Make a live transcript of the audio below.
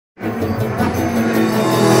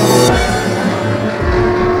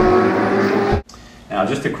Now,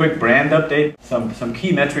 just a quick brand update. Some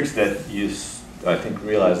key metrics that you, I think,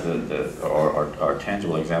 realize that are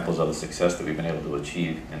tangible examples of the success that we've been able to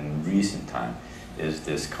achieve in recent time is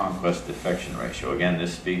this conquest defection ratio. Again,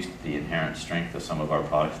 this speaks to the inherent strength of some of our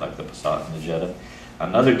products like the Passat and the Jetta.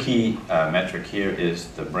 Another key metric here is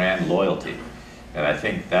the brand loyalty, and I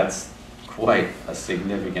think that's quite a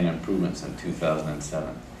significant improvement since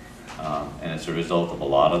 2007. And it's a result of a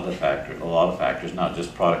lot of factors, not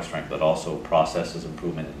just product strength, but also processes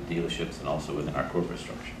improvement in dealerships and also within our corporate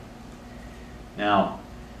structure. Now,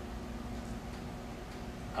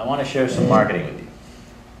 I want to share some marketing with you.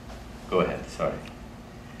 Go ahead, sorry.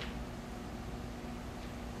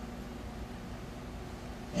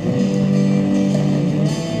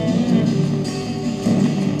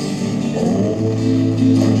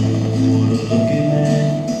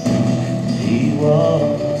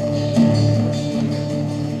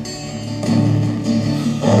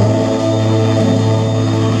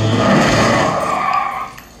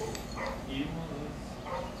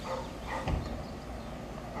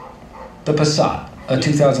 The Passat, a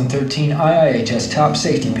 2013 IIHS top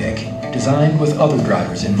safety pick, designed with other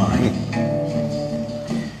drivers in mind.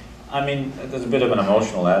 I mean, there's a bit of an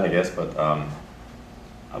emotional ad, I guess, but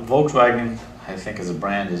Volkswagen, I think, as a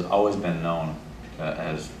brand, has always been known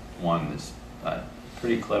as one that's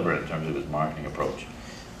pretty clever in terms of its marketing approach.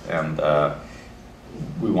 And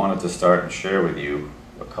we wanted to start and share with you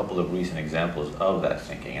a couple of recent examples of that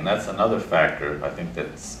thinking. And that's another factor, I think,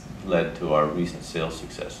 that's led to our recent sales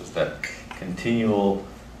successes, that continual,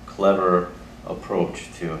 clever approach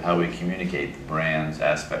to how we communicate the brand's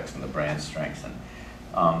aspects and the brand's strengths. And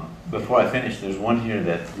before I finish, there's one here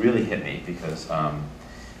that really hit me because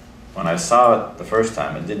when I saw it the first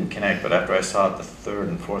time, it didn't connect, but after I saw it the third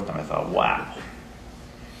and fourth time, I thought, wow,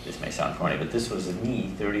 this may sound corny, but this was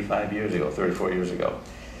me 34 years ago,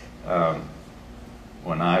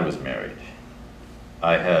 when I was married.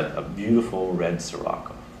 I had a beautiful red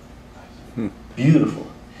Scirocco. Beautiful.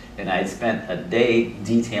 And I had spent a day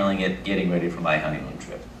detailing it, getting ready for my honeymoon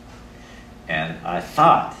trip. And I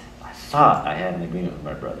thought I had an agreement with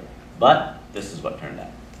my brother. But this is what turned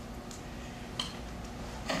out.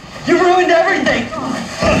 You ruined everything!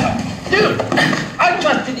 Dude, I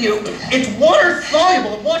trusted you. It's water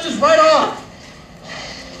soluble. It washes right off.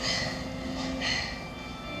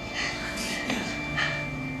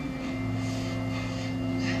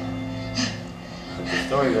 But the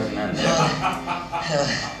story doesn't end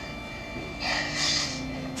there.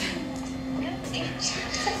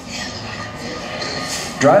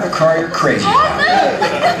 Drive a car you're crazy about.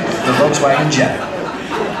 The Volkswagen Jetta.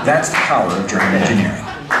 That's the power of German engineering.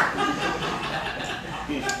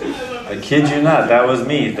 I kid you not, that was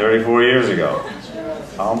me 34 years ago.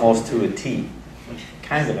 Almost to a T.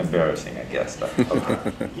 Kind of embarrassing, I guess, but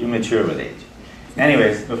okay. You mature with age.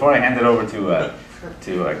 Anyways, before I hand it over to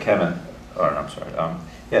Kevin, or I'm sorry,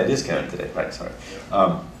 yeah, it is Kevin today, right, sorry.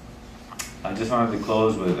 I just wanted to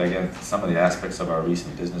close with, again, some of the aspects of our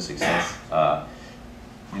recent business success.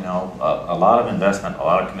 You know, a lot of investment, a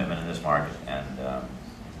lot of commitment in this market, and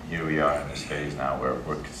here we are in this phase now where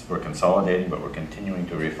we're consolidating, but we're continuing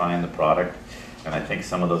to refine the product. And I think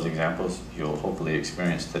some of those examples you'll hopefully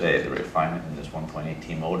experience today, the refinement in this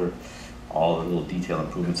 1.8T motor, all the little detail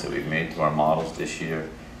improvements that we've made to our models this year.